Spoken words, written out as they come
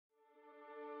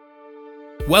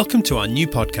Welcome to our new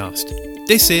podcast.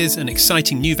 This is an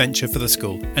exciting new venture for the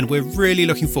school, and we're really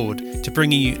looking forward to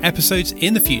bringing you episodes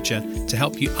in the future to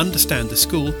help you understand the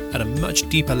school at a much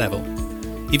deeper level.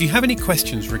 If you have any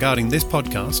questions regarding this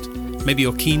podcast, maybe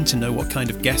you're keen to know what kind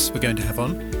of guests we're going to have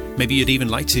on, maybe you'd even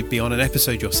like to be on an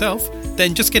episode yourself,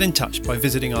 then just get in touch by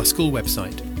visiting our school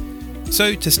website.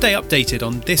 So to stay updated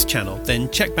on this channel, then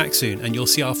check back soon and you'll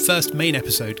see our first main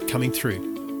episode coming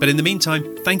through. But in the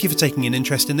meantime, thank you for taking an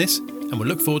interest in this, and we'll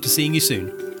look forward to seeing you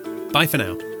soon. Bye for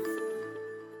now.